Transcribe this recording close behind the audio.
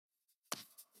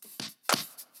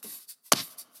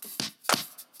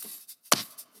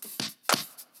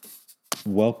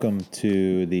Welcome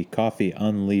to the Coffee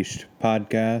Unleashed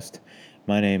podcast.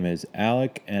 My name is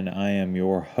Alec, and I am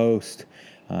your host.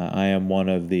 I am one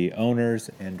of the owners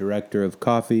and director of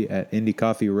coffee at Indie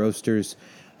Coffee Roasters,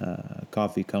 a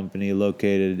coffee company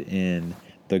located in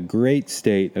the great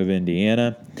state of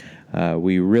Indiana.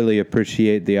 We really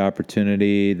appreciate the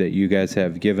opportunity that you guys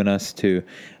have given us to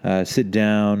sit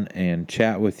down and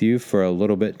chat with you for a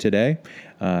little bit today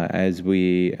as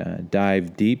we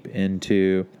dive deep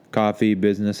into coffee,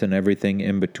 business, and everything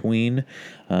in between.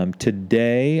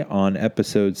 Today, on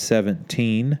episode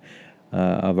 17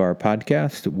 of our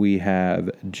podcast, we have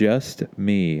just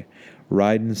me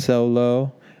riding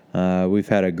solo. We've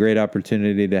had a great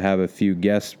opportunity to have a few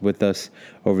guests with us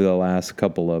over the last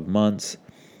couple of months.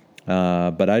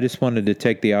 But I just wanted to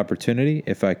take the opportunity,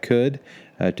 if I could,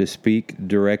 to speak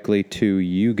directly to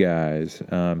you guys.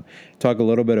 Talk a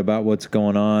little bit about what's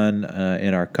going on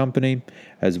in our company,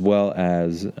 as well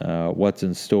as what's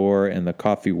in store in the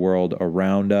coffee world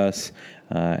around us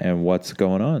and what's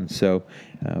going on. So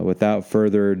without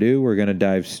further ado, we're going to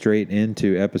dive straight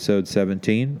into episode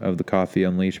 17 of the Coffee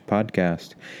Unleashed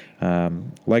podcast.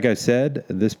 Like I said,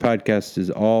 this podcast is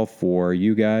all for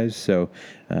you guys. So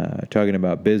talking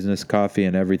about business, coffee,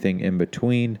 and everything in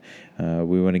between,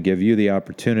 we want to give you the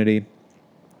opportunity.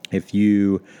 If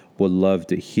you would love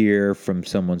to hear from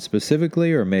someone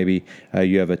specifically, or maybe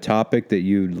you have a topic that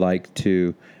you'd like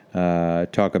to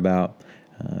talk about,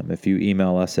 if you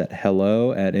email us at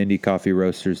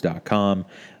hello@indiecoffeeroasters.com,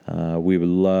 we would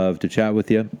love to chat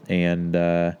with you and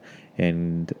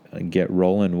get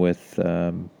rolling with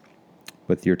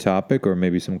your topic, or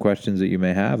maybe some questions that you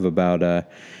may have about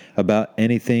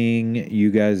anything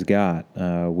you guys got.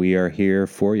 We are here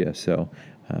for you, so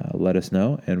let us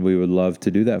know, and we would love to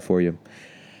do that for you.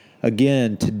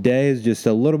 Again, today is just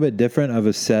a little bit different of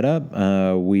a setup.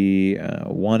 We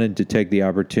wanted to take the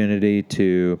opportunity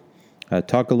to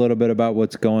talk a little bit about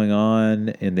what's going on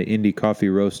in the Indie Coffee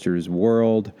Roasters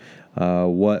world,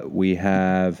 what we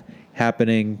have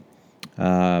happening,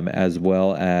 as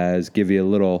well as give you a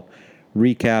little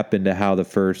recap into how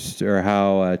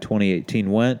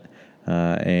 2018 went,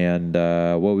 and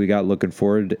what we got looking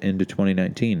forward into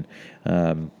 2019.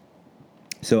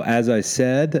 So as I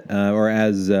said, or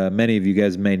as many of you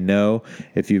guys may know,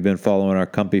 if you've been following our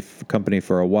company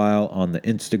for a while on the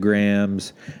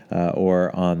Instagrams or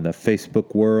on the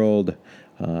Facebook world,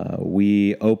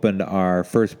 we opened our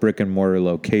first brick and mortar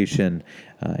location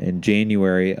in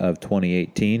January of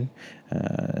 2018.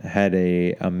 Had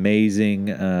a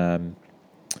amazing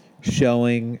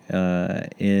showing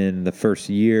in the first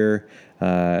year.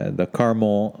 The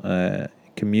Carmel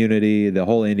community, the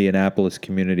whole Indianapolis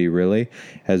community really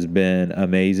has been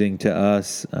amazing to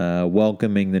us,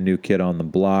 welcoming the new kid on the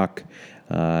block,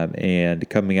 and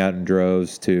coming out in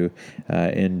droves to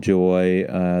enjoy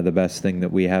the best thing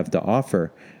that we have to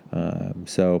offer.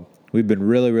 So we've been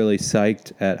really, really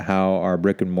psyched at how our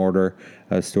brick and mortar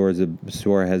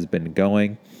store has been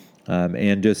going,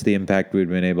 and just the impact we've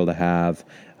been able to have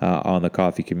on the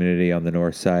coffee community on the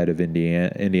north side of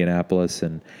Indianapolis,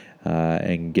 and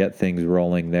get things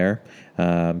rolling there.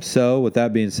 So with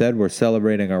that being said, we're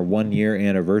celebrating our 1-year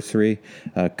anniversary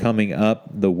coming up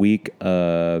the week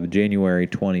of January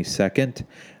 22nd.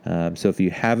 So if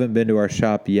you haven't been to our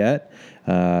shop yet,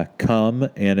 come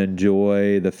and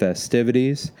enjoy the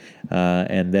festivities,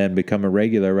 and then become a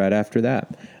regular right after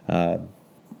that.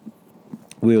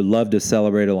 We would love to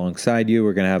celebrate alongside you.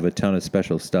 We're going to have a ton of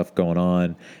special stuff going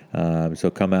on, so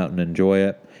come out and enjoy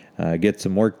it. Get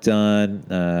some work done,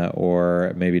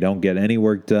 or maybe don't get any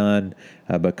work done,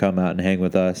 but come out and hang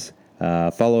with us.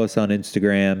 Follow us on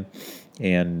Instagram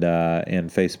and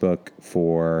Facebook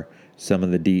for some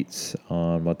of the deets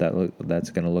on what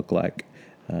that's going to look like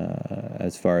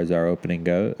as far as our opening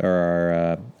goes, or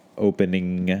our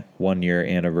opening 1-year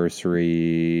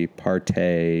anniversary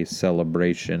party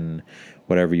celebration,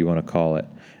 whatever you want to call it.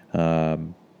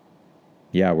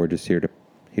 We're just here to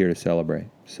celebrate.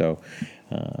 So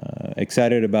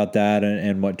excited about that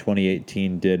and what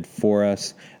 2018 did for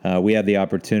us. We had the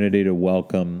opportunity to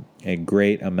welcome a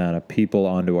great amount of people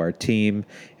onto our team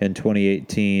in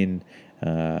 2018.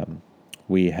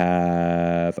 We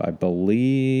have, I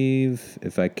believe,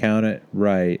 if I count it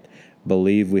right,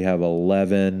 we have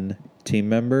 11 team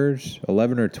members,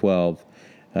 11 or 12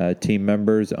 team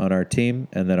members on our team,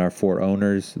 and then our 4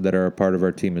 owners that are a part of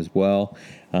our team as well,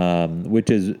 which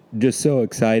is just so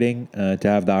exciting to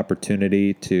have the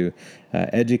opportunity to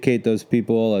educate those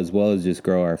people, as well as just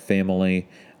grow our family.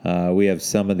 We have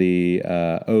some of the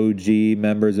OG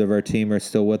members of our team are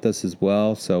still with us as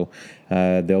well, so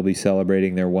they'll be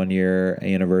celebrating their 1-year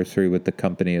anniversary with the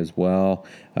company as well,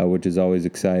 which is always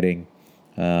exciting.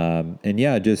 And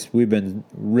yeah, just we've been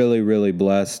really, really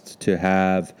blessed to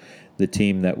have the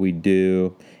team that we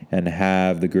do and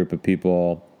have the group of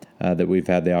people that we've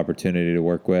had the opportunity to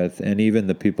work with, and even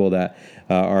the people that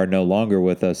are no longer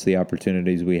with us. The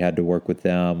opportunities we had to work with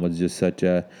them was just such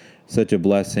a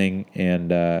blessing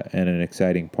and an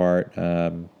exciting part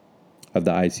of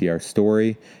the ICR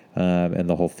story and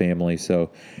the whole family.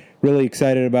 So really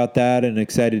excited about that and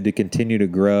excited to continue to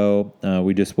grow.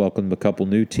 We just welcomed a couple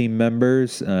new team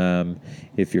members.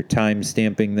 If you're time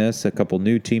stamping this, a couple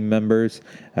new team members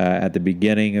at the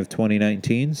beginning of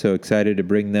 2019. So excited to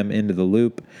bring them into the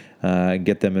loop and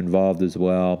get them involved as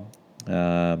well.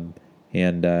 And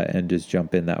just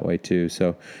jump in that way too.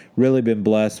 So really been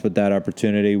blessed with that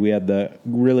opportunity. We had the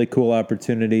really cool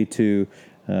opportunity to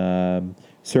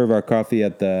serve our coffee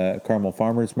at the Carmel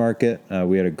Farmers Market.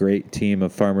 We had a great team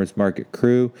of Farmers Market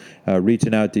crew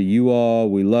reaching out to you all.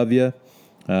 We love you.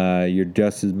 You're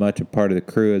just as much a part of the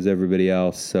crew as everybody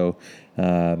else. So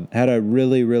had a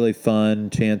really, really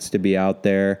fun chance to be out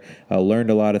there.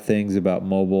 Learned a lot of things about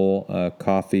mobile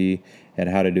coffee and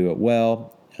how to do it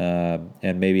well,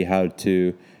 and maybe how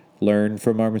to learn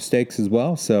from our mistakes as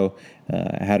well. So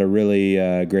had a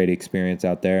really great experience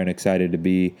out there and excited to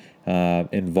be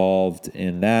involved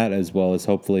in that, as well as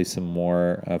hopefully some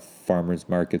more farmers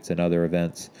markets and other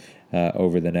events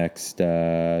over the next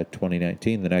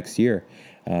 2019, the next year.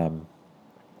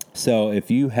 So if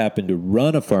you happen to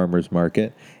run a farmers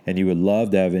market and you would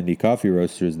love to have Indie Coffee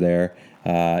Roasters there,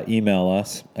 email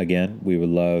us. Again, we would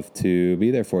love to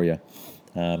be there for you.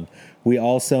 We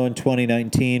also in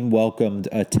 2019 welcomed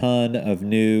a ton of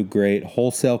new great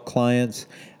wholesale clients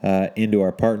into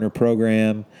our partner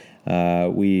program.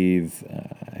 We've,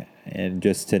 and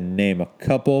just to name a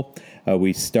couple,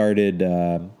 we started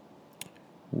a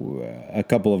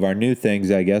couple of our new things,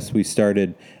 I guess. We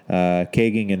started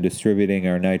kegging and distributing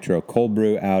our Nitro cold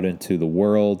brew out into the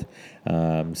world.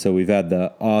 So we've had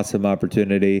the awesome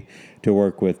opportunity to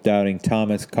work with Doubting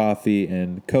Thomas Coffee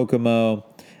in Kokomo,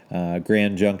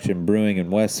 Grand Junction Brewing in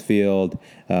Westfield,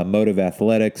 Motive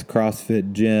Athletics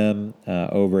CrossFit Gym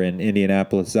over in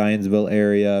Indianapolis, Zionsville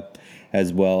area,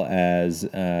 as well as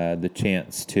the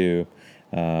chance to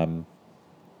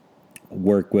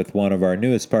work with one of our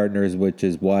newest partners, which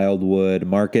is Wildwood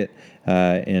Market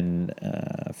in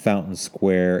Fountain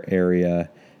Square area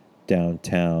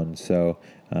downtown. So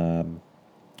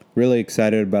really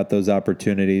excited about those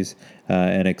opportunities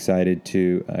and excited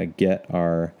to get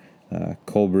our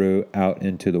cold brew out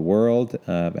into the world,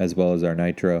 as well as our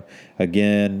Nitro.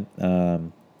 Again,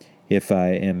 if I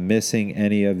am missing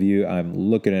any of you, I'm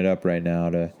looking it up right now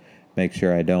to make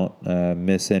sure I don't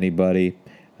miss anybody,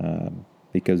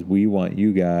 because we want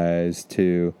you guys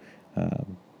to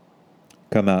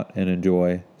come out and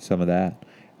enjoy some of that.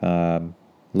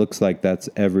 Looks like that's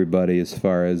everybody as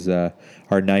far as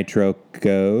our Nitro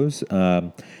goes.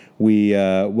 We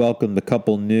welcomed a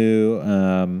couple new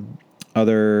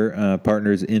other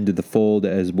partners into the fold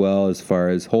as well, as far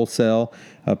as wholesale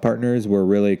partners. We're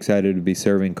really excited to be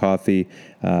serving coffee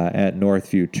at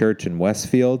Northview Church in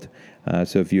Westfield.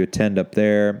 So if you attend up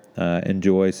there,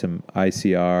 enjoy some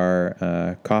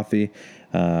ICR coffee,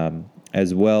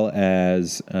 as well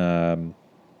as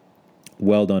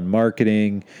Well Done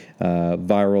Marketing,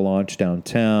 Viral Launch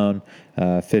Downtown,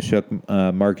 Fishhook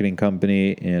Marketing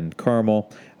Company in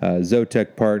Carmel,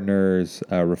 Zotec Partners,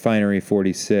 Refinery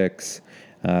 46,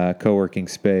 Co-working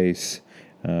Space,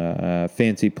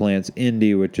 Fancy Plants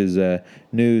Indy, which is a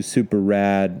new super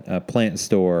rad plant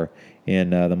store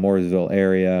in the Mooresville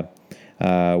area.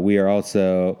 We are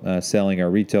also selling our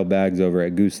retail bags over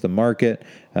at Goose the Market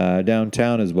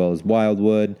downtown, as well as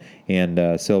Wildwood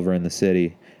and Silver in the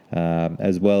City,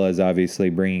 as well as obviously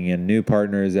bringing in new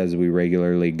partners as we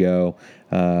regularly go.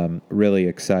 Really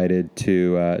excited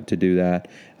to do that,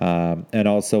 and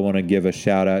also want to give a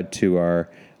shout out to our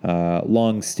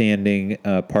long-standing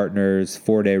partners,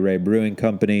 4-Day Ray Brewing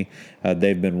Company.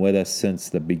 They've been with us since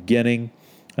the beginning.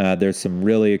 There's some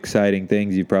really exciting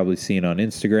things you've probably seen on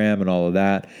Instagram and all of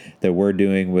that we're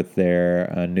doing with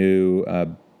their new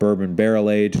bourbon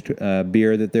barrel-aged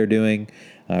beer that they're doing.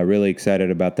 Really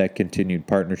excited about that continued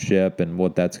partnership and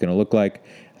what that's going to look like,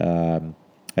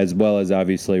 as well as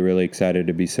obviously really excited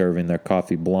to be serving their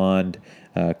Coffee Blonde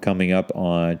coming up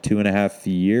on 2.5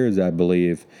 years, I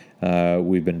believe.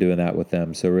 We've been doing that with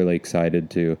them, so really excited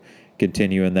to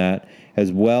continue in that,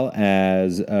 as well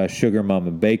as Sugar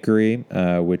Mama Bakery,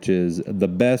 which is the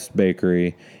best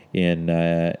bakery in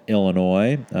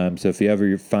Illinois. So if you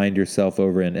ever find yourself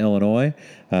over in Illinois,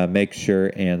 make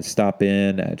sure and stop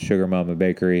in at Sugar Mama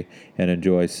Bakery and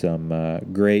enjoy some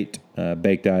great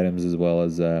baked items, as well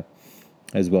as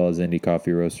as well as Indie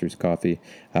Coffee Roasters Coffee.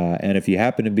 And if you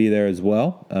happen to be there as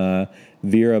well,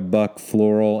 Vera Buck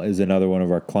Floral is another one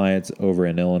of our clients over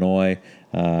in Illinois.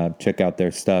 Check out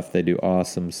their stuff. They do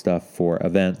awesome stuff for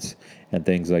events and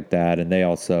things like that. And they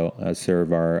also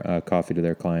serve our coffee to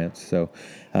their clients. So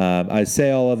I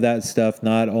say all of that stuff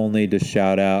not only to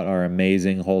shout out our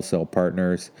amazing wholesale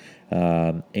partners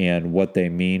and what they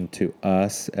mean to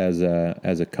us as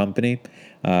a company,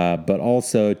 but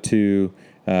also to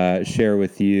share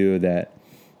with you that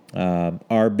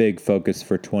our big focus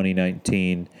for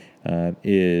 2019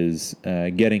 is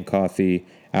getting coffee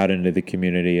out into the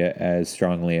community as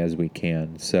strongly as we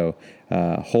can. So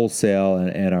wholesale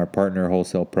and our partner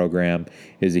wholesale program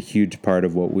is a huge part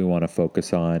of what we want to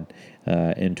focus on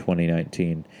in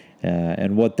 2019.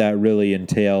 And what that really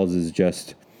entails is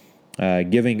just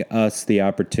giving us the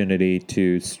opportunity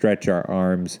to stretch our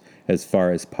arms as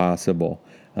far as possible.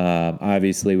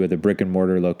 Obviously, with a brick and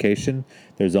mortar location,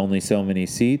 there's only so many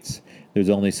seats. There's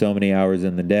only so many hours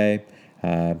in the day.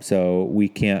 So we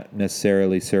can't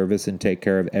necessarily service and take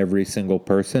care of every single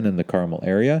person in the Carmel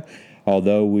area,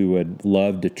 although we would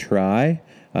love to try.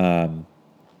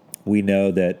 We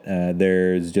know that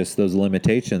there's just those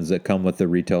limitations that come with the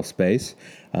retail space.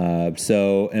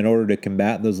 So in order to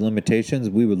combat those limitations,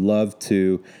 we would love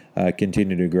to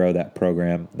continue to grow that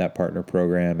program, that partner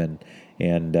program,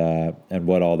 and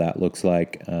what all that looks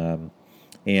like.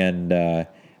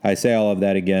 I say all of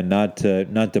that again, not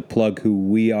to plug who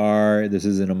we are. This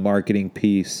isn't a marketing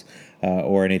piece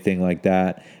or anything like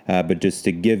that, but just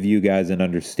to give you guys an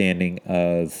understanding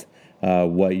of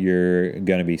what you're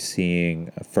going to be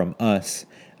seeing from us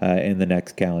in the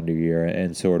next calendar year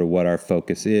and sort of what our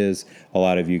focus is. A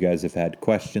lot of you guys have had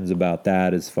questions about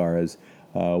that as far as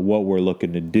what we're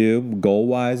looking to do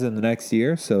goal-wise in the next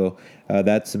year. So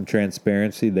that's some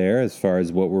transparency there as far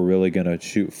as what we're really going to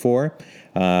shoot for,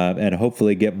 and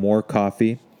hopefully get more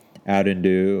coffee out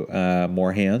into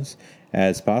more hands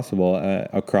as possible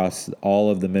across all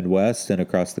of the Midwest and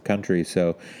across the country.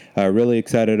 So really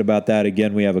excited about that.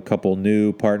 Again, we have a couple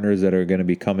new partners that are going to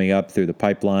be coming up through the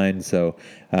pipeline. So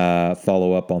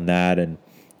follow up on that. And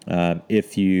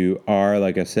if you are,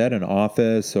 like I said, an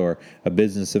office or a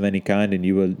business of any kind and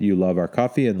you love our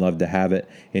coffee and love to have it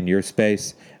in your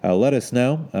space, let us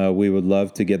know. We would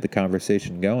love to get the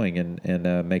conversation going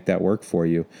and make that work for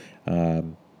you.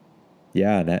 And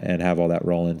have all that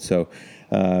rolling. So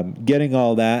getting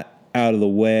all that out of the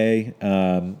way,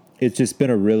 it's just been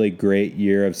a really great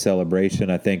year of celebration.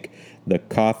 I think the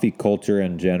coffee culture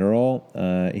in general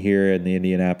here in the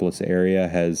Indianapolis area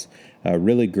has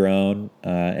really grown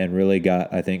and really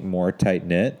got, I think, more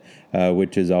tight-knit,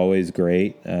 which is always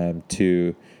great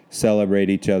to celebrate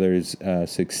each other's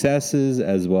successes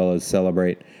as well as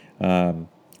celebrate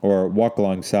or walk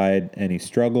alongside any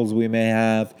struggles we may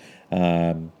have.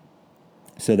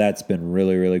 So that's been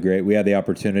really, really great. We had the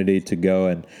opportunity to go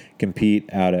and compete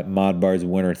out at Mod Bar's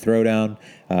Winter Throwdown.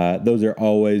 Those are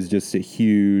always just a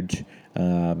huge,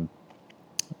 I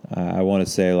want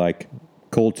to say, like,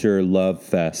 culture love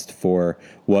fest for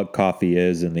what coffee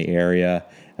is in the area.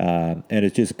 And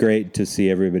it's just great to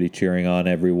see everybody cheering on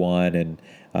everyone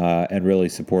and really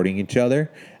supporting each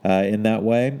other in that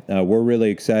way. We're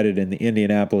really excited in the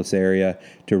Indianapolis area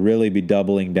to really be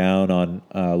doubling down on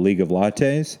League of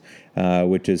Lattes,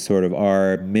 which is sort of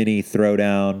our mini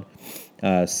throwdown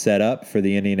setup for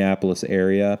the Indianapolis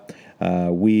area.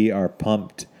 We are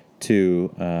pumped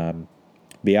to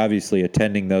be obviously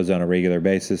attending those on a regular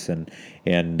basis and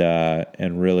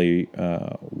really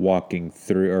walking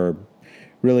through or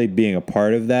really being a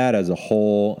part of that as a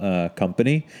whole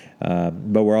company.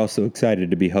 But we're also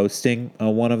excited to be hosting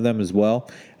one of them as well.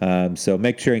 So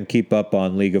make sure and keep up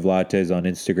on League of Lattes on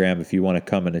Instagram if you want to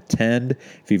come and attend.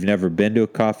 If you've never been to a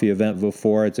coffee event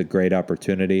before, it's a great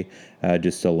opportunity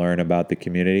just to learn about the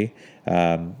community.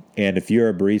 And if you're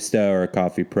a barista or a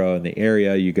coffee pro in the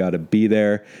area, you got to be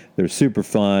there. They're super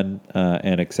fun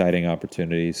and exciting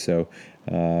opportunities. So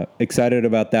excited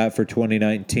about that for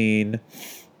 2019.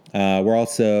 We're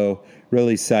also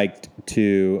really psyched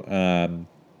to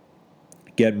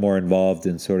get more involved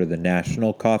in sort of the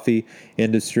national coffee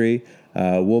industry.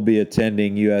 We'll be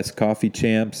attending U.S. Coffee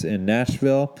Champs in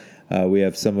Nashville. We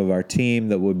have some of our team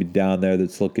that will be down there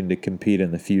that's looking to compete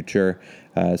in the future.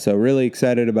 So really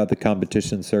excited about the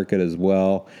competition circuit as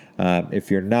well.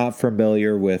 If you're not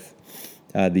familiar with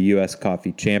the U.S.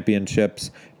 Coffee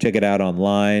Championships, check it out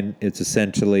online. It's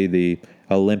essentially the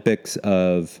Olympics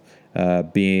of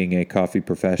being a coffee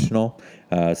professional.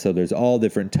 So there's all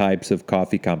different types of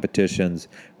coffee competitions,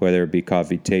 whether it be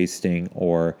coffee tasting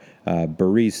or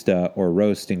barista or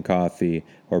roasting coffee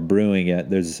or brewing it.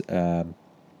 There's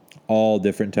all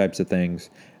different types of things.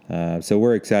 So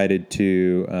we're excited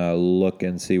to look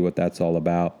and see what that's all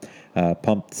about.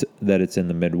 Pumped that it's in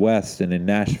the Midwest and in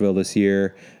Nashville this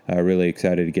year. Really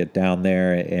excited to get down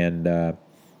there and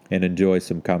enjoy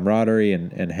some camaraderie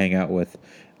and hang out with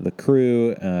the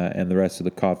crew and the rest of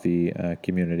the coffee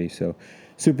community. So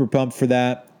super pumped for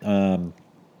that.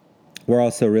 We're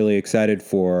also really excited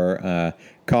for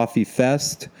Coffee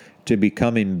Fest to be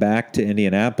coming back to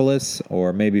Indianapolis,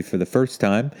 or maybe for the first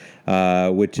time,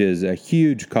 which is a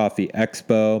huge coffee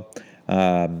expo.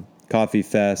 Coffee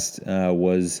Fest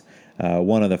was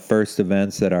one of the first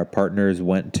events that our partners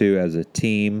went to as a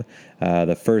team.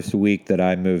 The first week that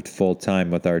I moved full-time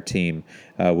with our team,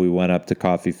 we went up to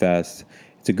Coffee Fest.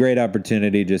 It's a great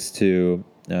opportunity just to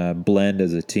blend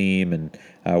as a team, and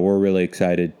we're really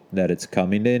excited that it's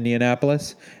coming to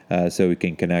Indianapolis so we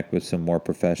can connect with some more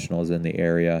professionals in the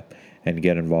area and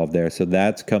get involved there. So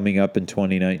that's coming up in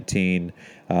 2019.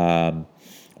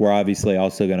 We're obviously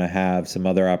also going to have some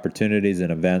other opportunities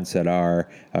and events at our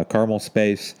Carmel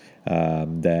space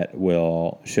that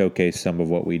will showcase some of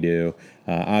what we do.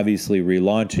 Obviously,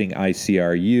 relaunching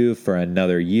ICRU for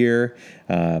another year.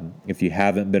 If you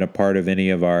haven't been a part of any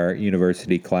of our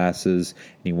university classes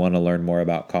and you want to learn more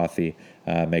about coffee,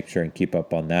 make sure and keep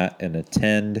up on that and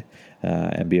attend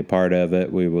and be a part of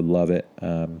it. We would love it.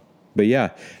 But yeah,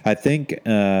 I think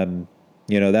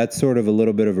that's sort of a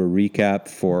little bit of a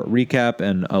recap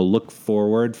and a look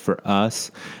forward for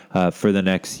us for the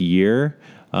next year.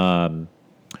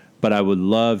 But I would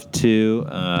love to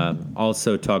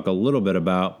also talk a little bit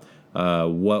about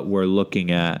what we're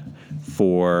looking at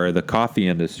for the coffee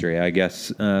industry. I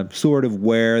guess sort of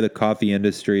where the coffee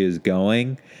industry is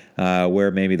going, where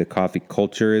maybe the coffee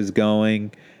culture is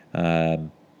going,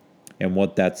 and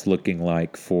what that's looking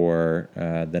like for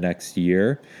the next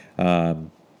year.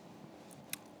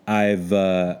 I've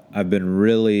been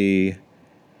really,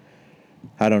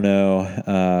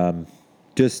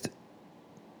 just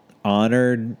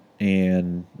honored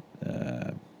and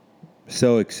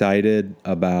so excited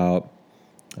about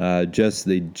just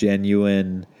the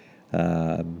genuine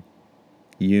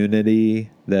unity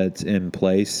that's in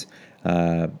place,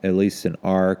 at least in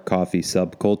our coffee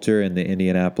subculture in the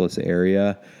Indianapolis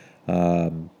area.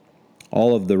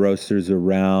 All of the roasters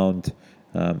around,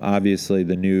 obviously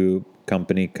the new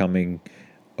company coming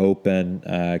open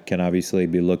can obviously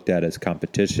be looked at as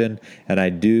competition. And I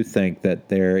do think that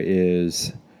there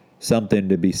is something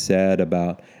to be said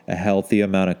about a healthy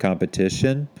amount of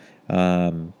competition.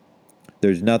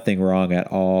 There's nothing wrong at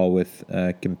all with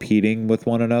competing with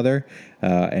one another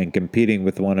and competing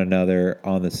with one another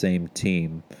on the same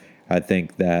team. I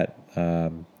think that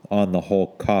on the whole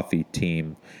coffee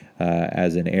team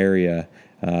as an area,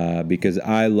 because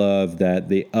I love that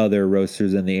the other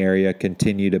roasters in the area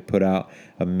continue to put out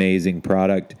amazing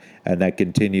product, and that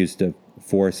continues to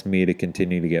force me to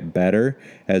continue to get better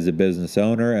as a business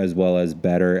owner, as well as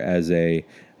better as a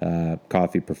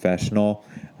coffee professional.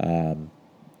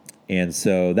 And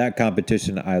so that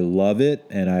competition, I love it,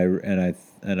 and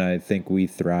I think we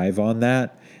thrive on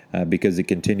that because it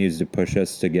continues to push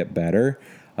us to get better.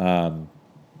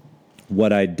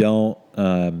 What I don't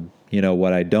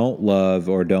love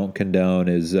or don't condone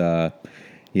is,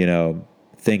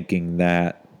 thinking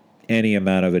that any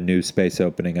amount of a new space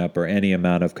opening up or any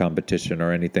amount of competition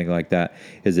or anything like that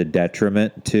is a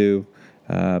detriment to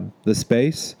the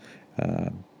space.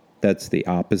 That's the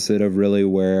opposite of really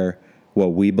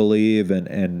what we believe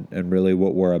and really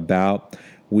what we're about.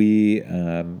 We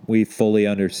fully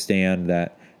understand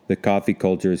that the coffee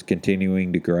culture is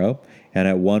continuing to grow. And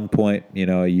at one point,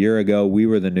 a year ago, we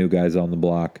were the new guys on the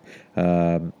block,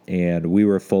 and we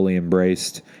were fully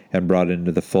embraced and brought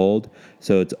into the fold.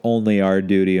 So it's only our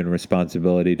duty and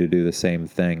responsibility to do the same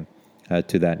thing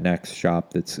to that next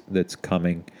shop that's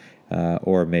coming,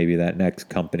 or maybe that next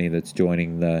company that's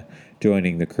joining the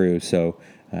crew. So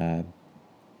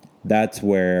that's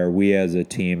where we as a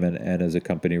team and as a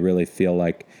company really feel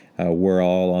like we're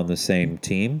all on the same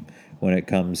team when it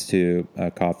comes to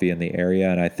coffee in the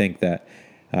area. And I think that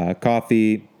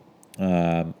coffee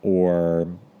or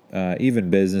even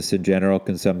business in general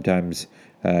can sometimes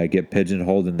get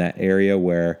pigeonholed in that area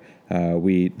where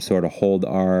we sort of hold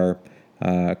our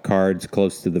cards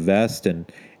close to the vest and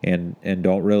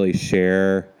don't really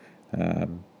share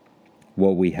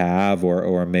what we have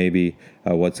or maybe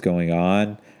what's going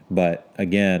on. But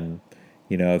again,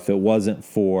 if it wasn't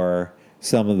for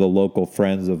some of the local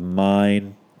friends of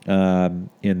mine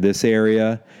in this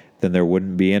area, then there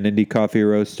wouldn't be an Indie Coffee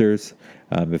Roasters.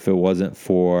 If it wasn't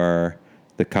for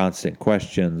the constant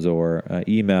questions or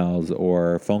emails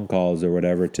or phone calls or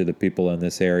whatever to the people in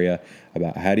this area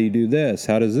about how do you do this?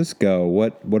 How does this go?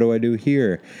 What do I do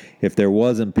here? If there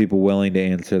wasn't people willing to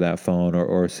answer that phone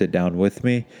or sit down with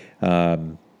me,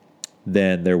 then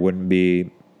there wouldn't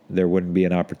be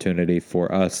an opportunity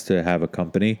for us to have a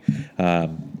company.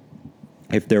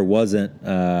 If there wasn't,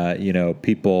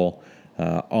 people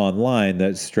online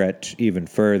that stretch even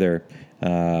further,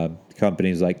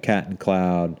 companies like Cat and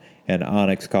Cloud and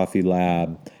Onyx Coffee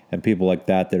Lab and people like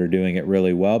that are doing it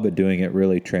really well, but doing it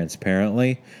really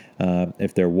transparently.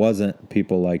 If there wasn't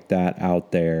people like that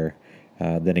out there,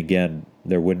 then again,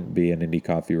 there wouldn't be an Indie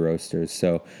Coffee Roasters.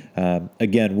 So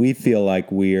again, we feel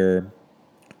like we're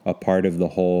a part of the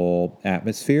whole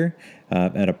atmosphere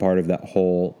and a part of that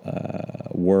whole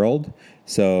world.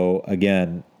 So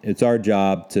again, it's our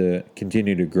job to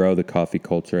continue to grow the coffee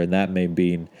culture, and that may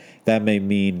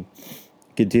mean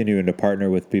continuing to partner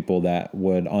with people that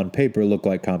would, on paper, look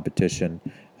like competition.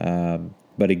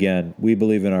 But again, we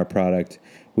believe in our product.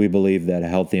 We believe that a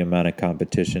healthy amount of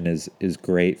competition is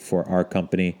great for our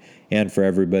company and for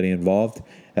everybody involved.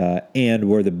 And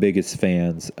we're the biggest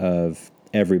fans of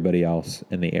everybody else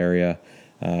in the area.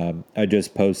 I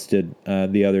just posted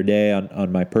the other day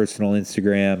on my personal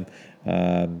Instagram,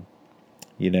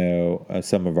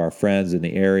 some of our friends in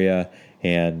the area,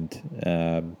 and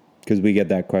because we get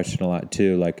that question a lot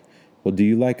too, like, well, do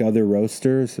you like other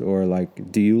roasters, or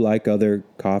like, do you like other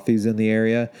coffees in the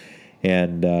area?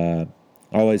 And I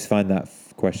always find that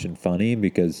question funny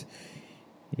because,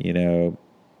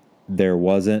 there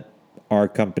wasn't our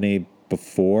company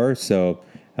before. So,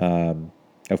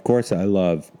 of course, I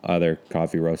love other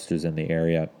coffee roasters in the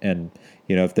area. And,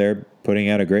 if they're putting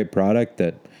out a great product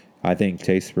that I think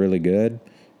tastes really good,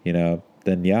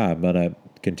 then yeah, I'm going to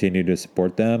continue to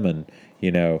support them and,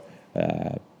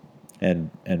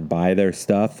 and buy their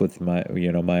stuff with my,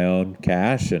 my own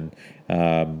cash and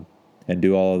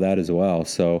do all of that as well.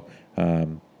 So,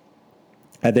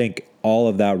 I think all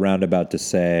of that roundabout to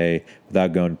say,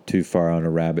 without going too far on a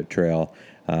rabbit trail,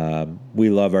 we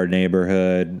love our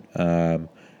neighborhood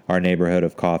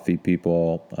of coffee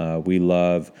people. We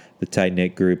love the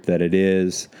tight-knit group that it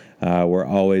is. We're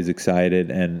always excited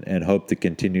and hope to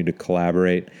continue to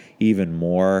collaborate even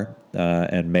more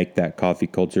and make that coffee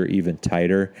culture even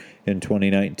tighter in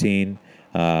 2019.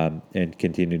 And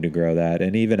continue to grow that.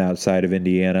 And even outside of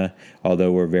Indiana,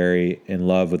 although we're very in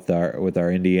love with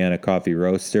our Indiana coffee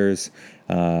roasters,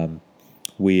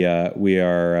 we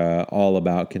are all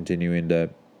about continuing to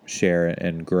share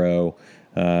and grow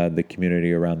the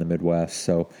community around the Midwest.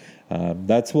 So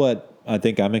that's what I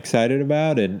think I'm excited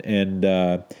about. And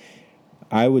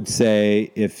I would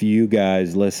say if you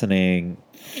guys listening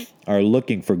are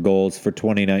looking for goals for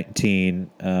 2019,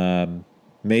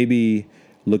 maybe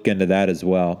look into that as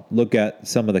well. Look at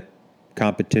some of the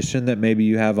competition that maybe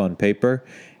you have on paper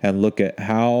and look at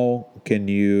how can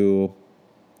you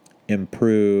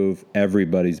improve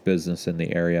everybody's business in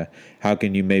the area. How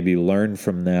can you maybe learn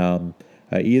from them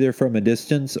either from a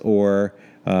distance or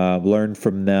learn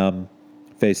from them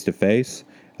face to face?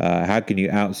 How can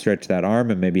you outstretch that arm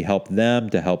and maybe help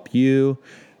them to help you?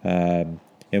 In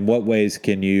what ways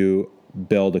can you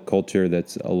build a culture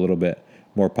that's a little bit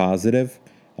more positive?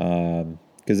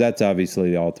 Because that's obviously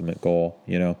the ultimate goal.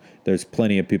 There's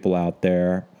plenty of people out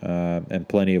there and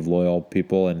plenty of loyal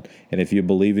people. And if you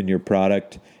believe in your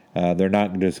product, they're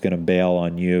not just going to bail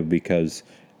on you because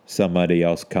somebody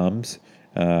else comes.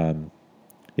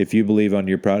 If you believe on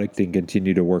your product and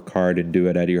continue to work hard and do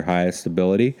it at your highest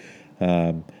ability,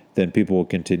 then people will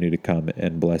continue to come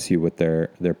and bless you with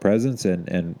their presence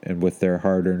and with their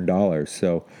hard-earned dollars.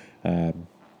 So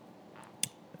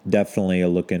definitely a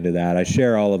look into that. I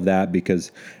share all of that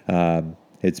because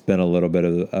it's been a little bit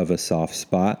of a soft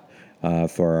spot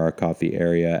for our coffee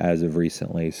area as of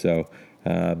recently. So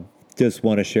just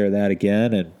want to share that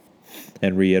again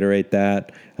and reiterate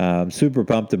that. Super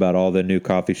pumped about all the new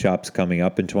coffee shops coming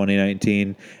up in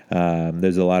 2019.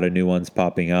 There's a lot of new ones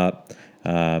popping up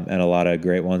and a lot of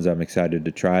great ones I'm excited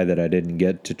to try that I didn't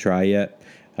get to try yet,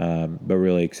 but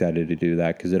really excited to do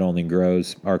that because it only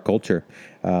grows our culture.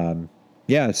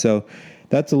 So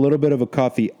that's a little bit of a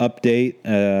coffee update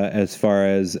as far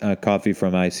as coffee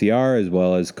from ICR as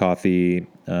well as coffee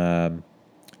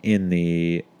in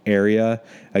the area.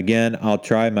 Again, I'll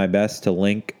try my best to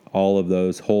link all of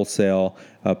those wholesale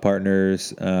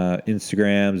partners,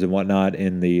 Instagrams and whatnot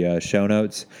in the show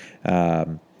notes,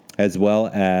 as well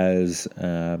as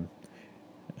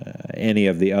any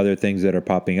of the other things that are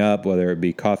popping up, whether it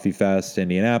be Coffee Fest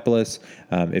Indianapolis.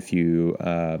 If you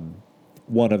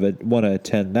want to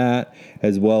attend that,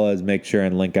 as well as make sure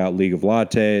and link out League of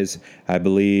Lattes. I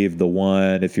believe the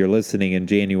one, if you're listening in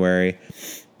January,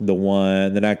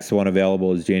 the next one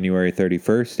available is January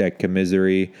 31st at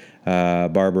Commissary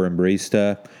Barber and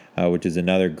Barista, which is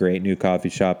another great new coffee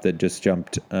shop that just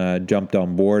jumped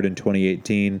on board in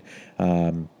 2018.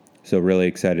 So really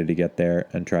excited to get there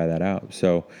and try that out.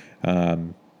 So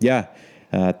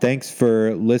thanks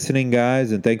for listening,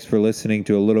 guys, and thanks for listening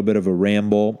to a little bit of a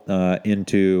ramble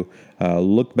into a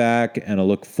look back and a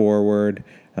look forward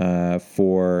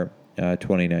for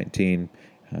 2019.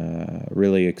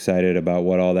 Really excited about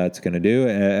what all that's going to do,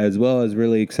 as well as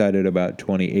really excited about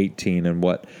 2018 and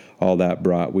what all that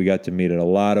brought. We got to meet a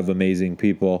lot of amazing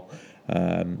people,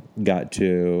 got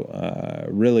to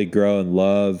really grow and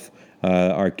love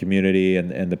our community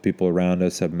and the people around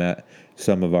us. Have met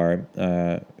some of our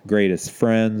greatest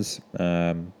friends.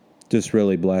 Just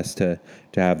really blessed to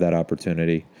have that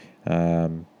opportunity.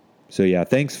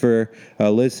 Thanks for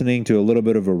listening to a little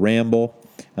bit of a ramble.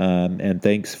 And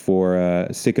thanks for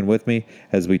sticking with me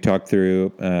as we talk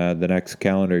through the next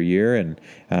calendar year. And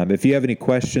if you have any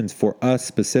questions for us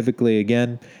specifically,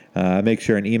 again, make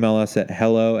sure and email us at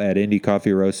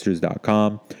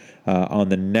hello@indycoffeeroasters.com. On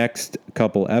the next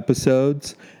couple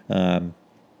episodes,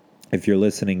 if you're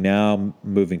listening now,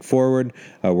 moving forward,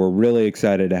 we're really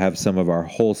excited to have some of our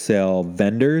wholesale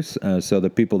vendors, so the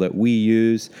people that we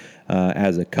use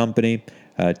as a company,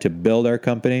 to build our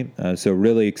company. So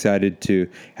really excited to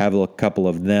have a couple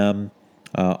of them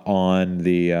on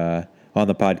the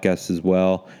podcast as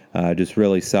well. Just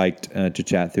really psyched to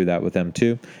chat through that with them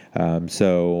too.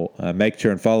 So make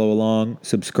sure and follow along,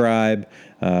 subscribe,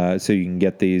 so you can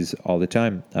get these all the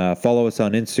time. Follow us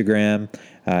on Instagram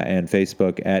and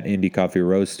Facebook at Indy Coffee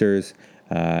Roasters,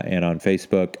 and on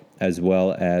Facebook, as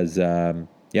well as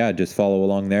just follow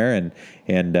along there.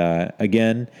 And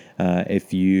again,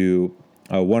 if you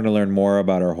want to learn more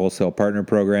about our wholesale partner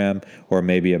program, or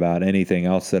maybe about anything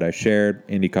else that I shared,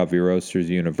 Indy Coffee Roasters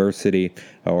University,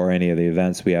 or any of the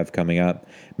events we have coming up,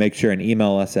 make sure and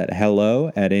email us at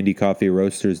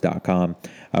hello@indycoffeeroasters.com.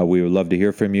 We would love to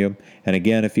hear from you. And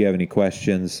again, if you have any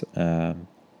questions,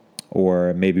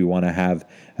 or maybe want to have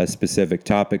a specific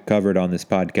topic covered on this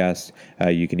podcast,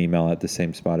 you can email at the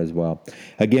same spot as well.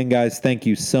 Again, guys, thank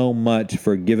you so much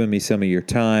for giving me some of your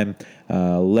time,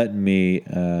 letting me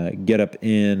get up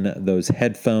in those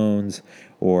headphones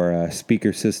or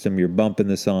speaker system you're bumping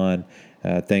this on.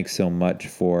 Thanks so much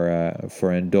for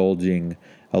indulging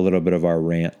a little bit of our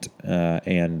rant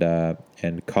and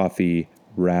coffee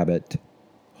rabbit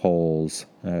holes,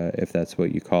 if that's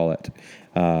what you call it.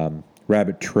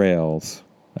 Rabbit trails,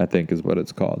 I think is what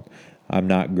it's called. I'm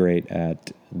not great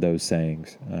at those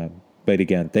sayings. But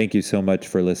again, thank you so much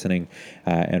for listening,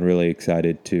 and really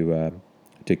excited to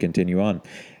continue on.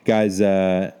 Guys,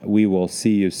 we will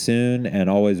see you soon, and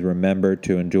always remember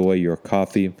to enjoy your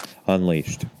coffee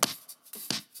unleashed.